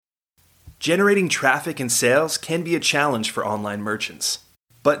Generating traffic and sales can be a challenge for online merchants.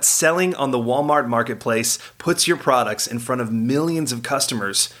 But selling on the Walmart Marketplace puts your products in front of millions of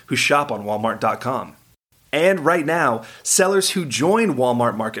customers who shop on Walmart.com. And right now, sellers who join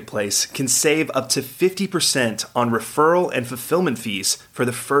Walmart Marketplace can save up to 50% on referral and fulfillment fees for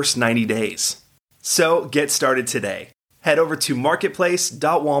the first 90 days. So get started today. Head over to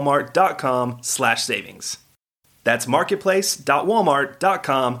marketplace.walmart.com/savings. That's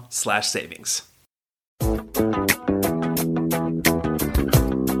marketplace.walmart.com/savings.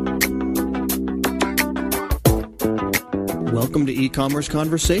 Welcome to E-Commerce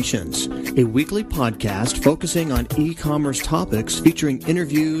Conversations, a weekly podcast focusing on e-commerce topics featuring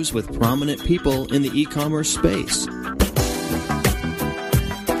interviews with prominent people in the e-commerce space.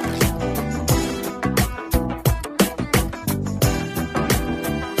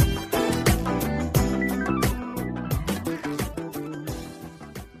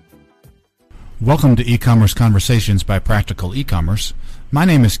 Welcome to E-Commerce Conversations by Practical E-Commerce. My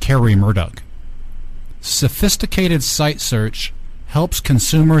name is Kerry Murdoch. Sophisticated site search helps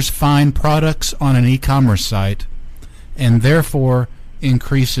consumers find products on an e-commerce site and therefore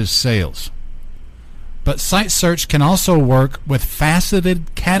increases sales. But site search can also work with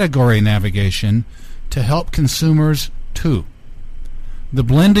faceted category navigation to help consumers too. The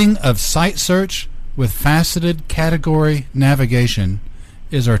blending of site search with faceted category navigation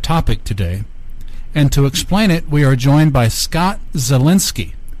is our topic today. And to explain it, we are joined by Scott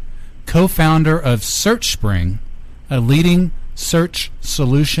Zielinski, co-founder of SearchSpring, a leading search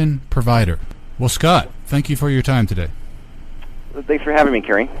solution provider. Well, Scott, thank you for your time today. Thanks for having me,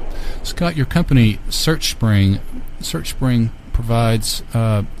 Kerry. Scott, your company, SearchSpring provides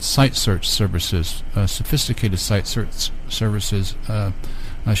site search services, sophisticated site search services,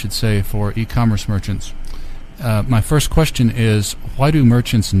 I should say, for e-commerce merchants. My first question is, why do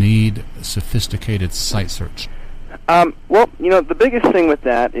merchants need sophisticated site search? Well, the biggest thing with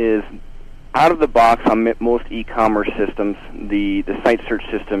that is, out of the box on most e-commerce systems, the site search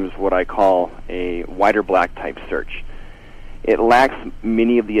system is what I call a white or black type search. It lacks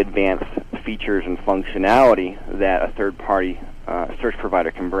many of the advanced features and functionality that a third-party search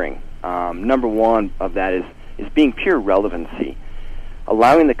provider can bring. Number one of that is being pure relevancy,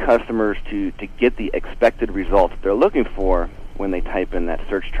 allowing the customers to get the expected results they're looking for when they type in that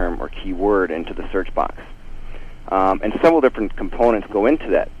search term or keyword into the search box. And several different components go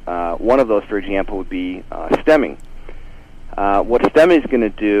into that. One of those, for example, would be stemming. What stemming is going to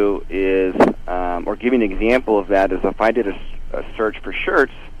do is, or give you an example of that, is if I did a search for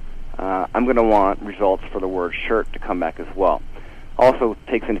shirts, I'm going to want results for the word shirt to come back as well. Also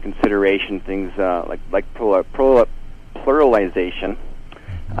takes into consideration things like pluralization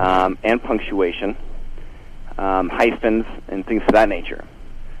and punctuation, hyphens, and things of that nature.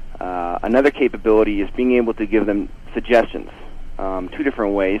 Another capability is being able to give them suggestions, two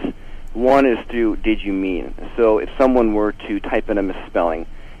different ways. One is through did you mean? So if someone were to type in a misspelling,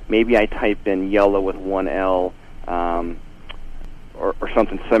 maybe I type in yellow with one L, or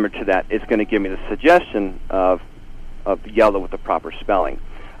something similar to that, it's going to give me the suggestion of yellow with the proper spelling.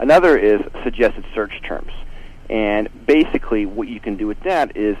 Another is suggested search terms. And basically what you can do with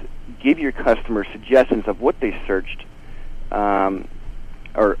that is give your customers suggestions of what they searched,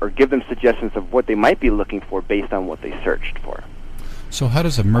 or give them suggestions of what they might be looking for based on what they searched for. So how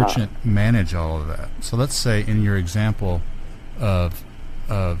does a merchant manage all of that? So let's say in your example of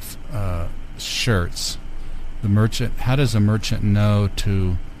shirts, how does a merchant know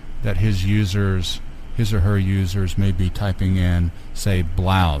that his or her users may be typing in, say,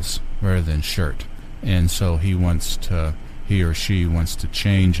 blouse rather than shirt, and so he or she wants to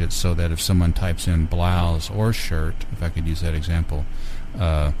change it so that if someone types in blouse or shirt, if I could use that example,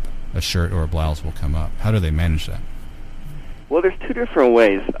 a shirt or a blouse will come up. How do they manage that? Well, there's two different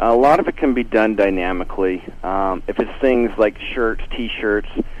ways. A lot of it can be done dynamically. If it's things like shirts, T-shirts,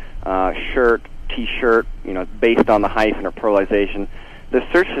 shirt, T-shirt, based on the hyphen or pluralization, the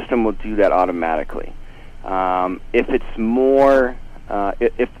search system will do that automatically. If it's more,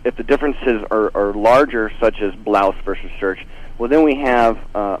 if the differences are larger, such as blouse versus search, well, then we have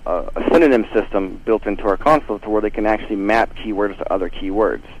a synonym system built into our console to where they can actually map keywords to other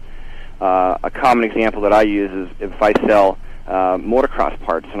keywords. A common example that I use is if I sell motocross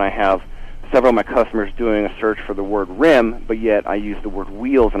parts and I have several of my customers doing a search for the word rim, but yet I use the word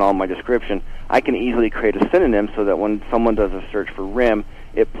wheels in all my description, I can easily create a synonym so that when someone does a search for rim,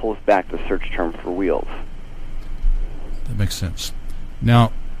 it pulls back the search term for wheels. That makes sense.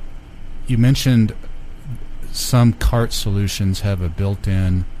 Now, you mentioned some cart solutions have a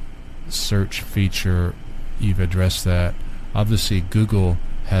built-in search feature. You've addressed that. Obviously, Google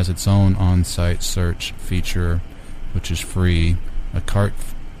has its own on-site search feature, which is free. A cart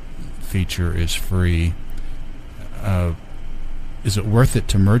feature is free. Is it worth it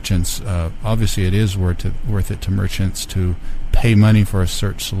to merchants? Obviously, it is worth it to merchants to pay money for a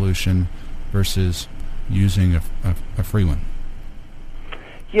search solution versus using a free one.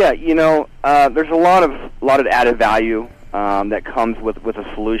 Yeah, there's a lot of added value that comes with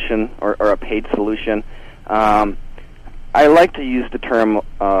a solution or a paid solution. I like to use the term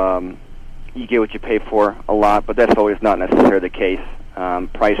you get what you pay for a lot, but that's always not necessarily the case.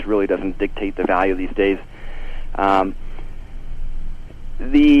 Price really doesn't dictate the value these days.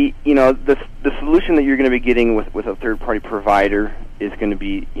 The solution that you're going to be getting with a third-party provider is going to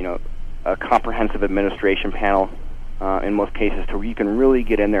be a comprehensive administration panel in most cases, to where you can really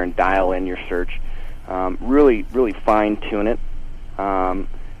get in there and dial in your search, really fine-tune it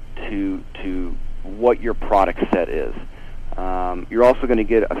to what your product set is. You're also going to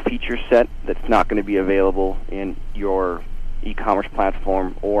get a feature set that's not going to be available in your e-commerce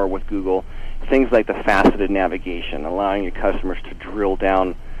platform or with Google. Things like the faceted navigation, allowing your customers to drill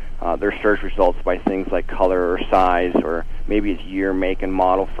down their search results by things like color or size, or maybe it's year, make, and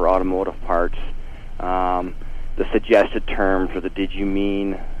model for automotive parts. The suggested terms, or the did you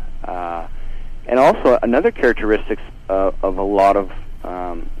mean. And also another characteristic of a lot of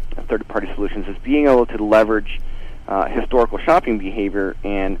third-party solutions is being able to leverage historical shopping behavior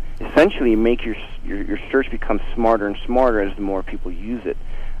and essentially make your search become smarter and smarter as the more people use it,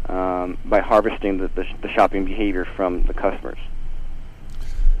 by harvesting the shopping behavior from the customers.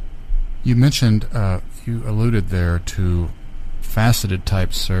 You mentioned, you alluded there to faceted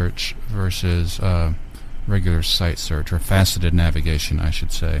type search versus regular site search, or faceted navigation, I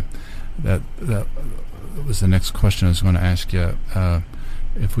should say. That was the next question I was going to ask you.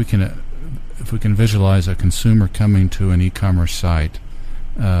 If we can visualize a consumer coming to an e-commerce site,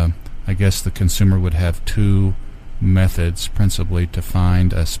 I guess the consumer would have two methods principally to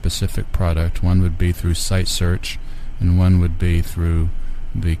find a specific product. One would be through site search, and one would be through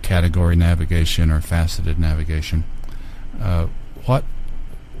the category navigation or faceted navigation.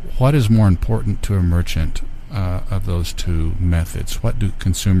 What is more important to a merchant of those two methods? What do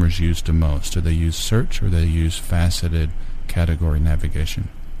consumers use the most? Do they use search, or do they use faceted category navigation?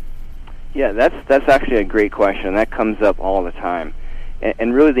 Yeah, that's actually a great question. That comes up all the time,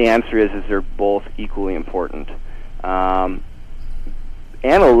 and really the answer is they're both equally important. Analytics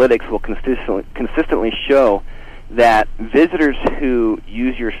will consistently show that visitors who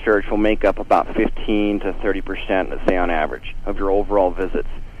use your search will make up about 15 to 30%, let's say on average, of your overall visits,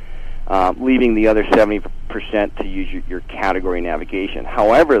 leaving the other 70% to use your category navigation.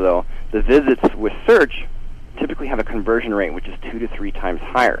 However, though, the visits with search typically have a conversion rate which is 2 to 3 times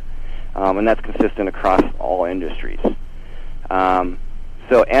higher, and that's consistent across all industries.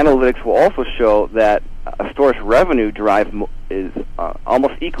 So analytics will also show that a store's revenue is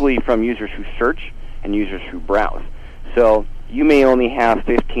almost equally from users who search and users who browse. So you may only have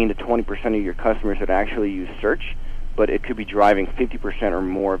 15 to 20% of your customers that actually use search, but it could be driving 50% or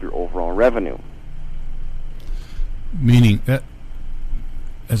more of your overall revenue. Meaning that,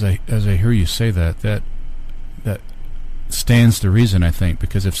 as I hear you say that stands to reason, I think,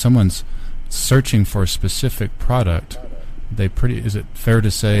 because if someone's searching for a specific product, is it fair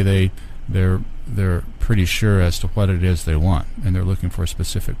to say they're pretty sure as to what it is they want, and they're looking for a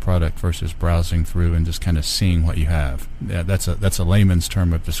specific product versus browsing through and just kind of seeing what you have? Yeah, that's a layman's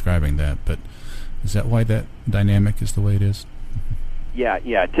term of describing that, but is that why that dynamic is the way it is?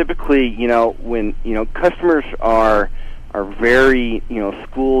 Yeah. Typically, when customers are very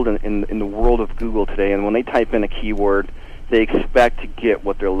schooled in the world of Google today, and when they type in a keyword, they expect to get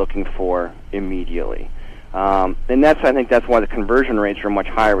what they're looking for immediately. And I think that's why the conversion rates are much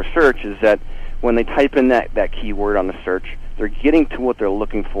higher with search, is that when they type in that keyword on the search, they're getting to what they're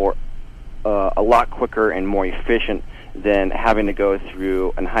looking for a lot quicker and more efficient than having to go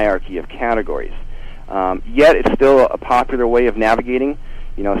through a hierarchy of categories. Yet it's still a popular way of navigating.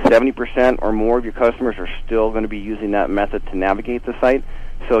 70% or more of your customers are still going to be using that method to navigate the site.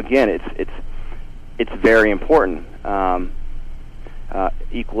 So again, it's very important.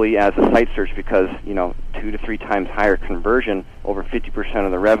 Equally as a site search, because 2 to 3 times higher conversion, over 50%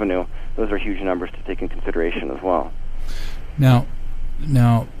 of the revenue. Those are huge numbers to take in consideration as well. Now,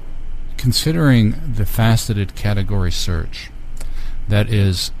 considering the faceted category search, that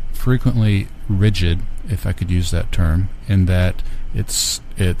is frequently rigid, if I could use that term, in that it's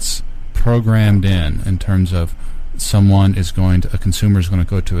programmed in terms of a consumer is going to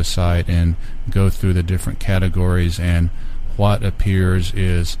go to a site and go through the different categories, and what appears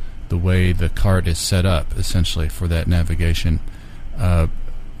is the way the cart is set up, essentially, for that navigation.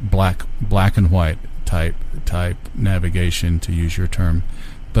 black and white type navigation, to use your term,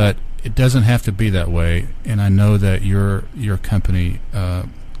 but it doesn't have to be that way. And I know that your company,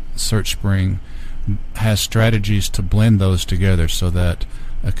 SearchSpring, has strategies to blend those together so that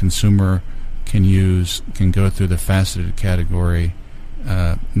a consumer can go through the faceted category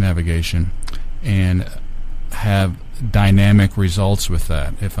navigation and have dynamic results with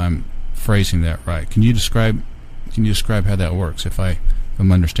that, if I'm phrasing that right. Can you describe how that works, if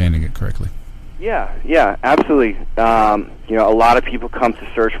I'm understanding it correctly? Yeah, absolutely. A lot of people come to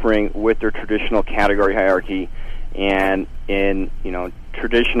SearchSpring with their traditional category hierarchy, and in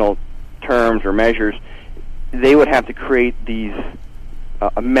traditional terms or measures, they would have to create these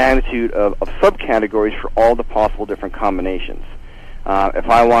a magnitude of subcategories for all the possible different combinations. If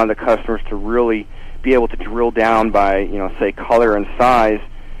I wanted the customers to really be able to drill down by, say, color and size,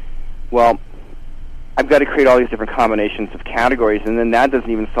 well, I've got to create all these different combinations of categories, and then that doesn't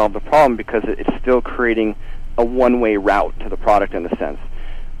even solve the problem because it's still creating a one-way route to the product in a sense.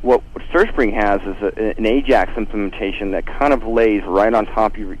 What SearchSpring has is an AJAX implementation that kind of lays right on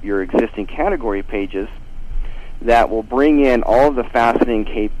top of your existing category pages that will bring in all of the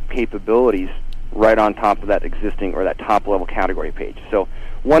faceting capabilities right on top of that existing or that top-level category page. So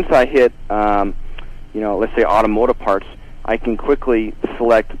once I hit, let's say automotive parts, I can quickly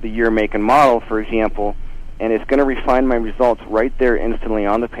select the year, make, and model, for example, and it's going to refine my results right there instantly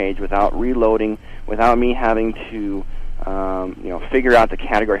on the page without reloading, without me having to figure out the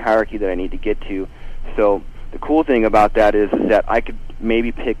category hierarchy that I need to get to. So the cool thing about that is that I could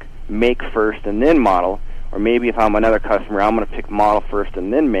maybe pick make first and then model, or maybe if I'm another customer, I'm going to pick model first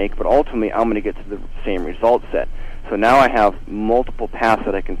and then make, but ultimately I'm going to get to the same result set. So now I have multiple paths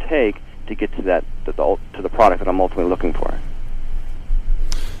that I can take to get to the product that I'm ultimately looking for.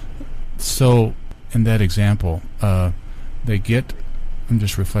 So in that example, I'm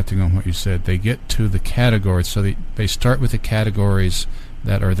just reflecting on what you said, they get to the categories, so they start with the categories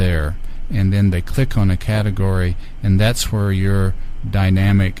that are there, and then they click on a category, and that's where your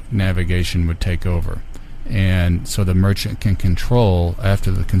dynamic navigation would take over. And so the merchant can control,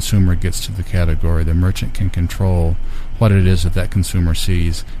 after the consumer gets to the category, the merchant can control what it is that consumer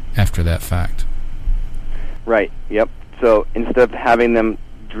sees after that fact. Right, yep. So instead of having them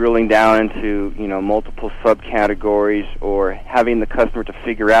drilling down into multiple subcategories or having the customer to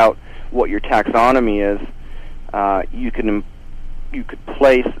figure out what your taxonomy is, you could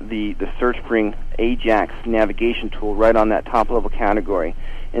place the SearchSpring AJAX navigation tool right on that top level category,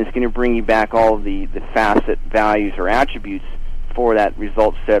 and it's going to bring you back all of the facet values or attributes for that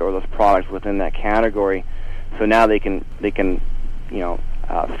result set or those products within that category. So now they can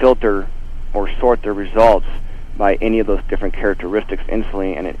filter or sort their results by any of those different characteristics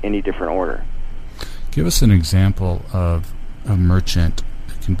instantly and in any different order. Give us an example of a merchant.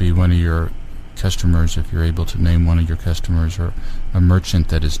 It can be one of your customers, if you're able to name one of your customers, or a merchant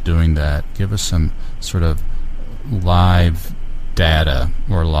that is doing that. Give us some sort of live data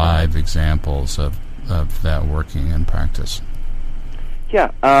or live examples of that working in practice.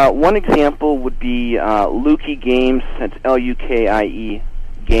 Yeah, one example would be Lukie Games. That's Lukie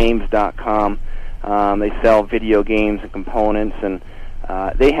games.com. They sell video games and components, and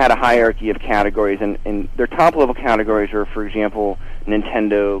they had a hierarchy of categories, and their top-level categories are, for example,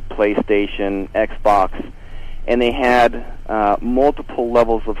 Nintendo, PlayStation, Xbox, and they had multiple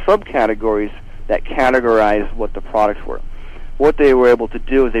levels of subcategories that categorize what the products were. What they were able to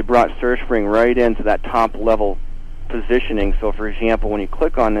do is they brought SearchSpring right into that top-level positioning. So, for example, when you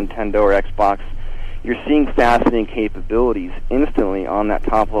click on Nintendo or Xbox, you're seeing faceting capabilities instantly on that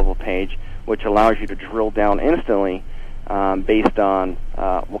top-level page, which allows you to drill down instantly based on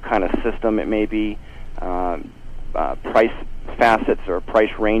what kind of system it may be, price facets or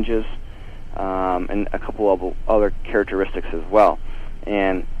price ranges, and a couple of other characteristics as well.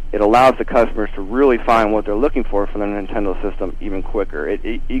 And it allows the customers to really find what they're looking for their Nintendo system even quicker. It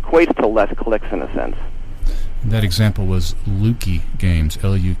equates to less clicks in a sense. That example was Lukie Games,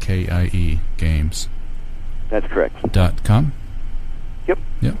 Lukie Games. That's correct. .com? Yep.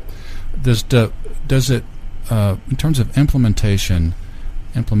 Does it in terms of implementing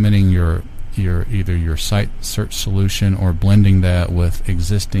your either your site search solution or blending that with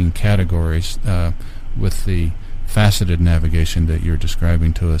existing categories with the faceted navigation that you're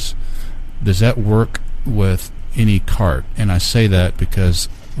describing to us, does that work with any cart? And I say that because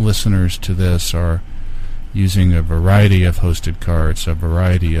listeners to this are using a variety of hosted carts, a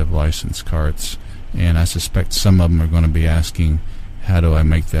variety of licensed carts, and I suspect some of them are going to be asking, how do I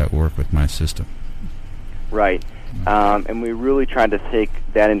make that work with my system? Right. And we really tried to take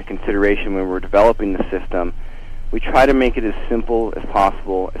that into consideration when we were developing the system. We try to make it as simple as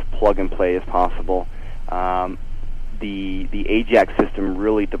possible, as plug-and-play as possible. The Ajax system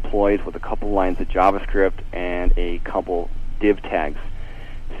really deploys with a couple lines of JavaScript and a couple div tags.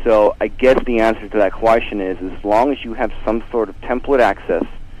 So I guess the answer to that question is, as long as you have some sort of template access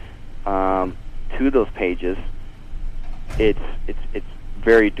to those pages, it's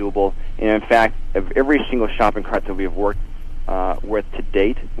very doable. And in fact, of every single shopping cart that we have worked with to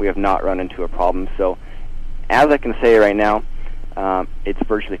date, we have not run into a problem. So as I can say right now, it's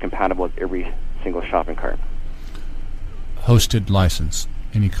virtually compatible with every single shopping cart. Hosted license,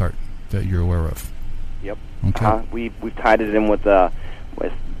 any cart that you're aware of. Yep. Okay. We've tied it in with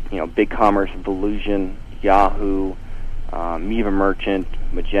BigCommerce, Volusion, Yahoo, Miva Merchant,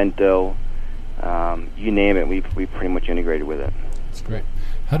 Magento, you name it. We've pretty much integrated with it. That's great.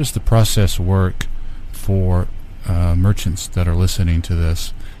 How does the process work for merchants that are listening to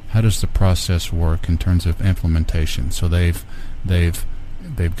this? How does the process work in terms of implementation? So they've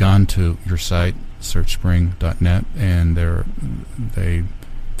gone to your site, searchspring.net, and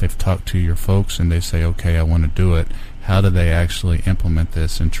they've talked to your folks, and they say, okay, I want to do it. How do they actually implement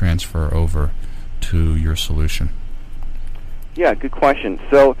this and transfer over to your solution? Yeah, good question.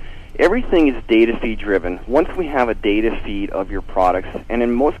 So everything is data feed driven. Once we have a data feed of your products, and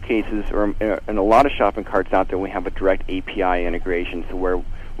in most cases, or in a lot of shopping carts out there, we have a direct API integration, so where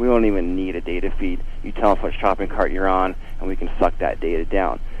we don't even need a data feed. You tell us what shopping cart you're on, and we can suck that data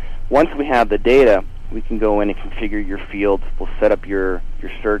down. Once we have the data, we can go in and configure your fields. We'll set up your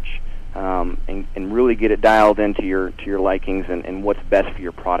search and really get it dialed into your likings and what's best for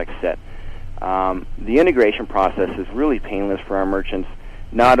your product set. The integration process is really painless for our merchants.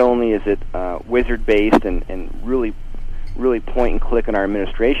 Not only is it wizard-based and really point and click on our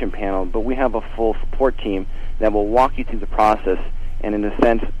administration panel, but we have a full support team that will walk you through the process and, in a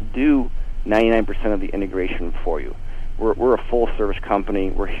sense, do 99% of the integration for you. We're a full-service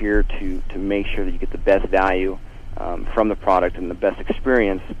company. We're here to make sure that you get the best value from the product and the best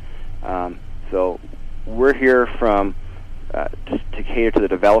experience. So we're here to cater to the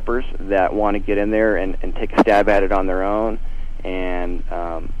developers that want to get in there and take a stab at it on their own, and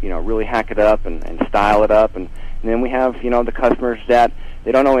really hack it up and style it up. And then we have the customers that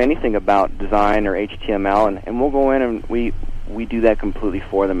they don't know anything about design or HTML, and we'll go in and we do that completely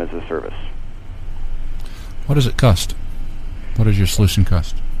for them as a service. What does it cost? What does your solution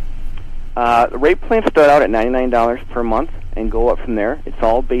cost? The rate plans start out at $99 per month and go up from there. It's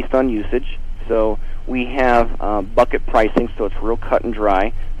all based on usage. So we have bucket pricing, so it's real cut and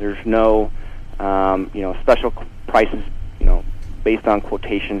dry. There's no special prices based on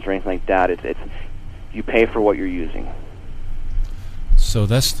quotations or anything like that. It's you pay for what you're using. So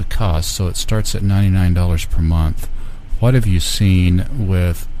that's the cost. So it starts at $99 per month. What have you seen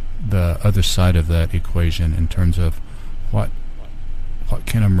with the other side of that equation in terms of what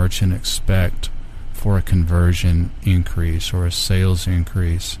can a merchant expect for a conversion increase or a sales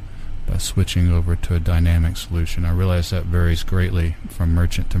increase by switching over to a dynamic solution? I realize that varies greatly from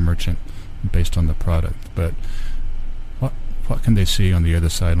merchant to merchant based on the product, but what can they see on the other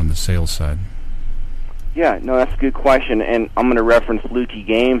side, on the sales side? Yeah, no, that's a good question, and I'm going to reference Luki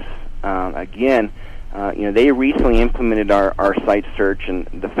Games again. They recently implemented our site search and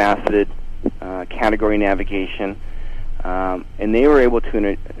the faceted category navigation, and they were able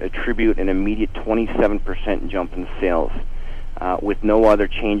to attribute an immediate 27% jump in sales with no other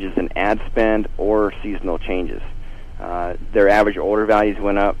changes in ad spend or seasonal changes. Their average order values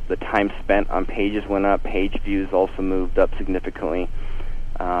went up, the time spent on pages went up, page views also moved up significantly.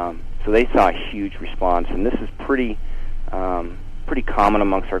 So they saw a huge response, and this is pretty common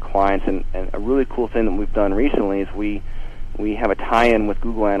amongst our clients. And a really cool thing that we've done recently is we have a tie-in with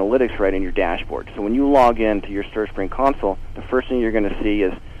Google Analytics right in your dashboard. So when you log in to your SearchSpring console, the first thing you're going to see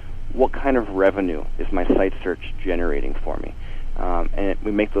is what kind of revenue is my site search generating for me. And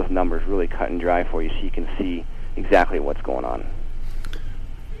we make those numbers really cut and dry for you so you can see exactly what's going on.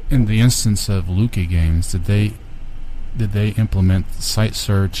 In the instance of Luki Games, did they implement site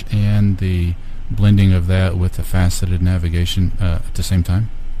search and the blending of that with the faceted navigation at the same time?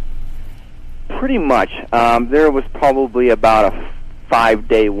 Pretty much. There was probably about a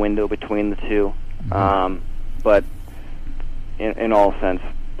 5-day window between the two, but in all sense,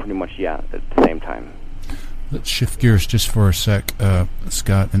 pretty much, yeah, at the same time. Let's shift gears just for a sec,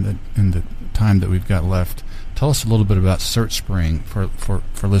 Scott, in the time that we've got left. Tell us a little bit about SearchSpring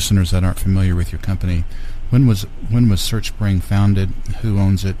for listeners that aren't familiar with your company. When was SearchSpring founded? Who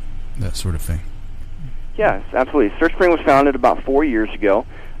owns it? That sort of thing. Yes, absolutely. SearchSpring was founded about 4 years ago.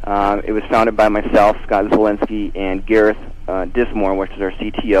 It was founded by myself, Scott Zelensky, and Gareth Dismore, which is our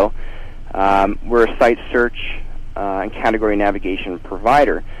CTO. We're a site search and category navigation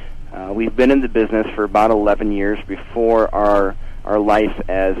provider. We've been in the business for about 11 years. Before our life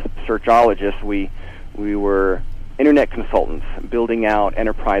as searchologists, we were internet consultants, building out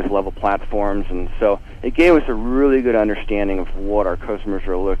enterprise-level platforms, and so it gave us a really good understanding of what our customers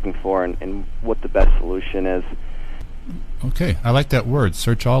are looking for and what the best solution is. Okay, I like that word,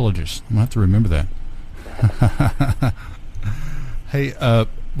 searchologist. I'm going to have to remember that. Hey,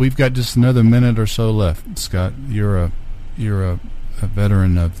 we've got just another minute or so left. Scott, you're a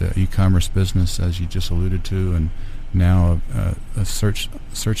veteran of the e-commerce business, as you just alluded to, and now a search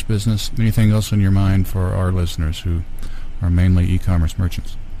business. Anything else on your mind for our listeners who are mainly e-commerce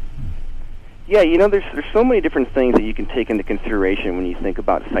merchants? Yeah, there's so many different things that you can take into consideration when you think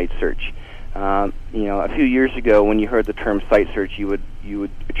about site search. A few years ago, when you heard the term site search, you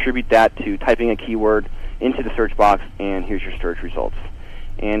would attribute that to typing a keyword into the search box, and here's your search results.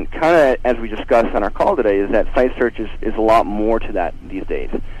 And kind of as we discussed on our call today, is that site search is a lot more to that these days.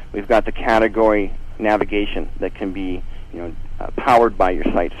 We've got the category navigation that can be powered by your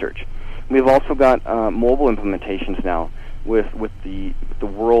site search. We've also got mobile implementations now. With the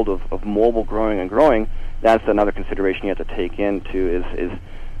world of mobile growing and growing, that's another consideration you have to take into is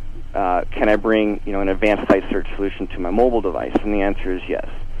can I bring an advanced site search solution to my mobile device? And the answer is yes.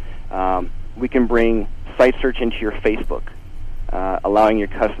 We can bring site search into your Facebook, allowing your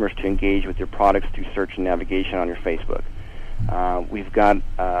customers to engage with your products through search and navigation on your Facebook. We've got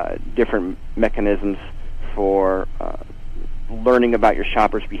different mechanisms for learning about your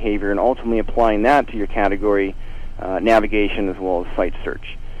shopper's behavior and ultimately applying that to your category navigation as well as site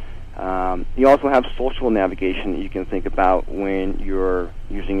search. You also have social navigation that you can think about when you're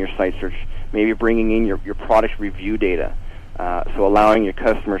using your site search, maybe bringing in your product review data, so allowing your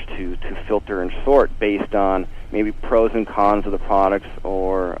customers to filter and sort based on maybe pros and cons of the products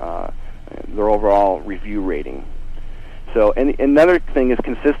or their overall review rating. So, and another thing is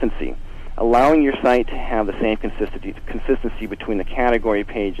consistency, allowing your site to have the same consistency between the category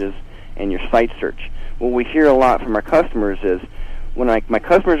pages and your site search. What we hear a lot from our customers is when my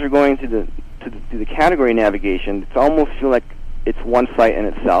customers are going to the category navigation, it's almost feel like it's one site in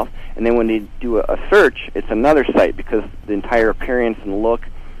itself, and then when they do a search, it's another site because the entire appearance and look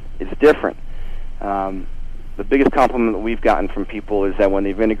is different. The biggest compliment that we've gotten from people is that when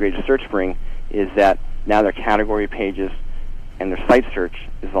they've integrated SearchSpring is that now their category pages and their site search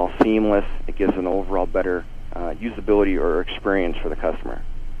is all seamless. It gives an overall better usability or experience for the customer.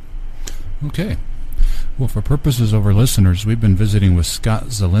 Okay. Well, for purposes of our listeners, we've been visiting with Scott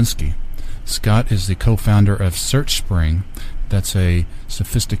Zielinski. Scott is the co-founder of SearchSpring. That's a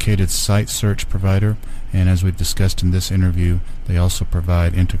sophisticated site search provider, and as we've discussed in this interview, they also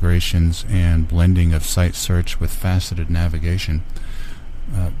provide integrations and blending of site search with faceted navigation.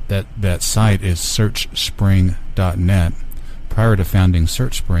 That site is searchspring.net. Prior to founding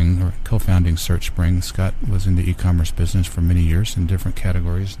SearchSpring, or co-founding SearchSpring, Scott was in the e-commerce business for many years in different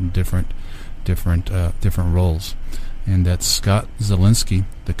categories and different roles. And that's Scott Zielinski,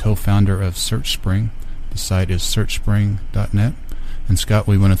 the co-founder of SearchSpring. The site is searchspring.net. And Scott,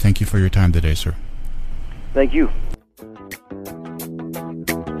 we want to thank you for your time today, sir. Thank you.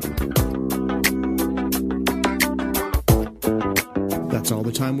 That's all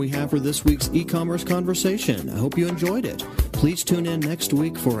the time we have for this week's e-commerce conversation. I hope you enjoyed it. Please tune in next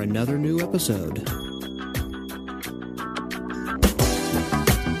week for another new episode.